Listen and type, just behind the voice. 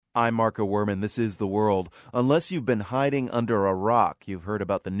I'm Marco Werman. This is The World. Unless you've been hiding under a rock, you've heard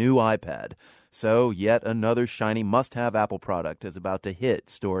about the new iPad. So yet another shiny must-have Apple product is about to hit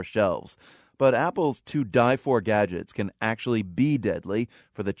store shelves. But Apple's to-die-for gadgets can actually be deadly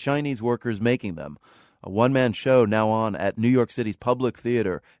for the Chinese workers making them. A one-man show now on at New York City's Public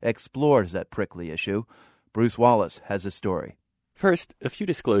Theater explores that prickly issue. Bruce Wallace has a story. First, a few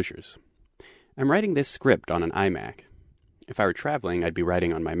disclosures. I'm writing this script on an iMac. If I were traveling, I'd be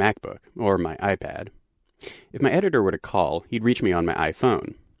writing on my MacBook or my iPad. If my editor were to call, he'd reach me on my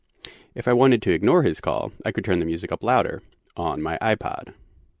iPhone. If I wanted to ignore his call, I could turn the music up louder on my iPod.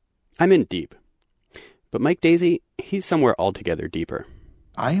 I'm in deep. But Mike Daisey, he's somewhere altogether deeper.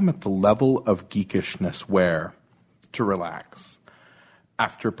 I am at the level of geekishness where, to relax,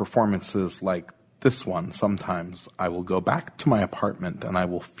 after performances like this one, sometimes I will go back to my apartment and I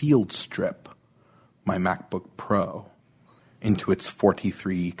will field strip my MacBook Pro into its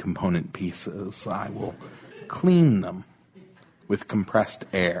 43 component pieces. I will clean them with compressed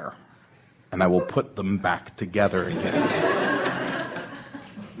air, and I will put them back together again.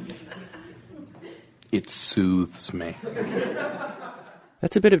 It soothes me.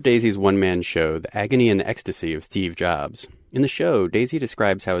 That's a bit of Daisey's one-man show, The Agony and the Ecstasy of Steve Jobs. In the show, Daisey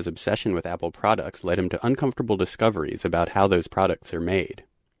describes how his obsession with Apple products led him to uncomfortable discoveries about how those products are made.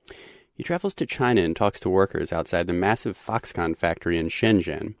 He travels to China and talks to workers outside the massive Foxconn factory in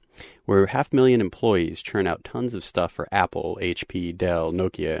Shenzhen, where 500,000 employees churn out tons of stuff for Apple, HP, Dell,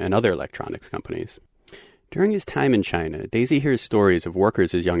 Nokia, and other electronics companies. During his time in China, Daisey hears stories of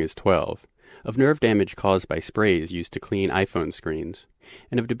workers as young as 12, of nerve damage caused by sprays used to clean iPhone screens,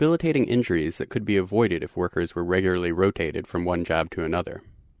 and of debilitating injuries that could be avoided if workers were regularly rotated from one job to another.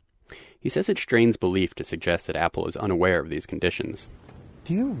 He says it strains belief to suggest that Apple is unaware of these conditions.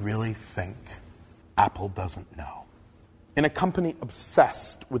 Do you really think Apple doesn't know? In a company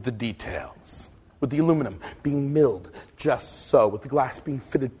obsessed with the details, with the aluminum being milled just so, with the glass being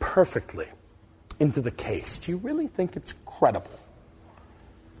fitted perfectly into the case, do you really think it's credible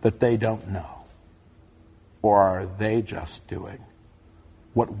that they don't know? Or are they just doing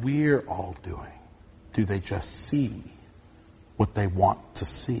what we're all doing? Do they just see what they want to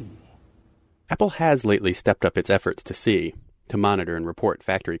see? Apple has lately stepped up its efforts to monitor and report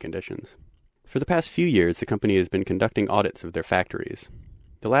factory conditions. For the past few years, the company has been conducting audits of their factories.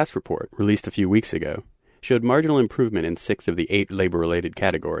 The last report, released a few weeks ago, showed marginal improvement in 6 of the 8 labor-related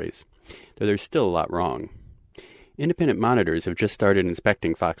categories, though there's still a lot wrong. Independent monitors have just started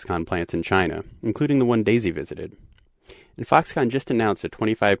inspecting Foxconn plants in China, including the one Daisey visited. And Foxconn just announced a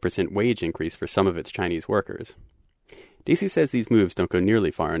 25% wage increase for some of its Chinese workers. Daisey says these moves don't go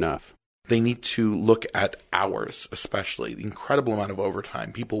nearly far enough. They need to look at hours, especially the incredible amount of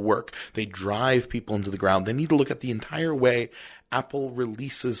overtime people work. They drive people into the ground. They need to look at the entire way Apple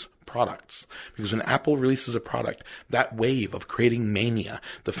releases products. Because when Apple releases a product, that wave of creating mania,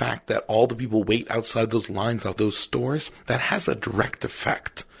 the fact that all the people wait outside those lines out those stores, that has a direct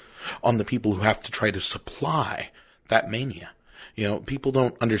effect on the people who have to try to supply that mania. You know, people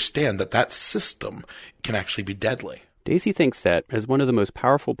don't understand that that system can actually be deadly. Daisey thinks that, as one of the most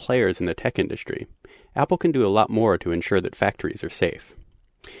powerful players in the tech industry, Apple can do a lot more to ensure that factories are safe.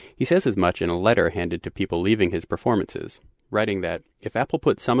 He says as much in a letter handed to people leaving his performances, writing that if Apple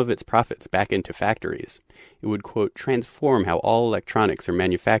put some of its profits back into factories, it would, quote, transform how all electronics are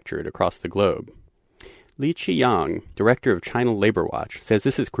manufactured across the globe. Li Qiyang, director of China Labor Watch, says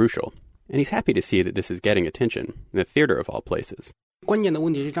this is crucial, and he's happy to see that this is getting attention, in the theater of all places. If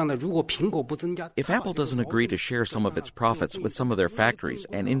Apple doesn't agree to share some of its profits with some of their factories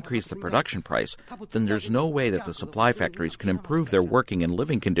and increase the production price, then there's no way that the supply factories can improve their working and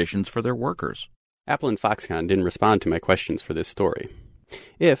living conditions for their workers. Apple and Foxconn didn't respond to my questions for this story.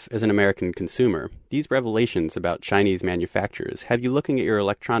 If, as an American consumer, these revelations about Chinese manufacturers have you looking at your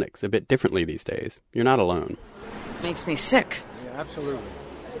electronics a bit differently these days, you're not alone. Makes me sick. Yeah, absolutely.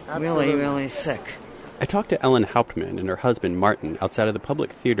 Really, really sick. I talked to Ellen Hauptmann and her husband Martin outside of the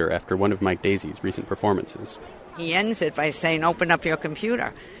Public Theater after one of Mike Daisey's recent performances. He ends it by saying, open up your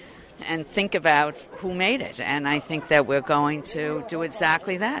computer and think about who made it. And I think that we're going to do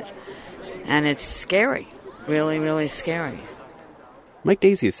exactly that. And it's scary. Really, really scary. Mike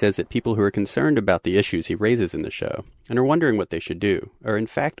Daisey says that people who are concerned about the issues he raises in the show and are wondering what they should do are in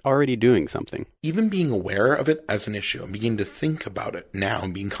fact already doing something. Even being aware of it as an issue and beginning to think about it now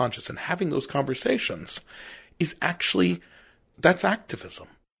and being conscious and having those conversations is actually, that's activism.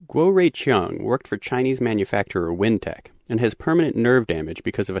 Guo Rui Cheung worked for Chinese manufacturer Wintech and has permanent nerve damage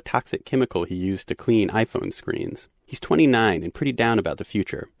because of a toxic chemical he used to clean iPhone screens. He's 29 and pretty down about the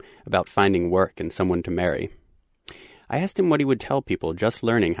future, about finding work and someone to marry. I asked him what he would tell people just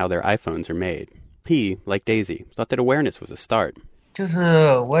learning how their iPhones are made. He, like Daisey, thought that awareness was a start.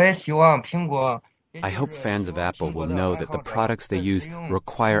 I hope fans of Apple will know that the products they use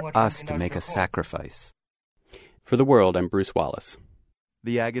require us to make a sacrifice. For The World, I'm Bruce Wallace.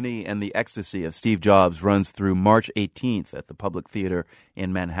 The Agony and the Ecstasy of Steve Jobs runs through March 18th at the Public Theater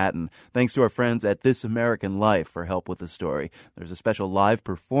in Manhattan. Thanks to our friends at This American Life for help with the story. There's a special live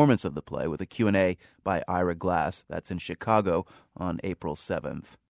performance of the play with a Q&A by Ira Glass. That's in Chicago on April 7th.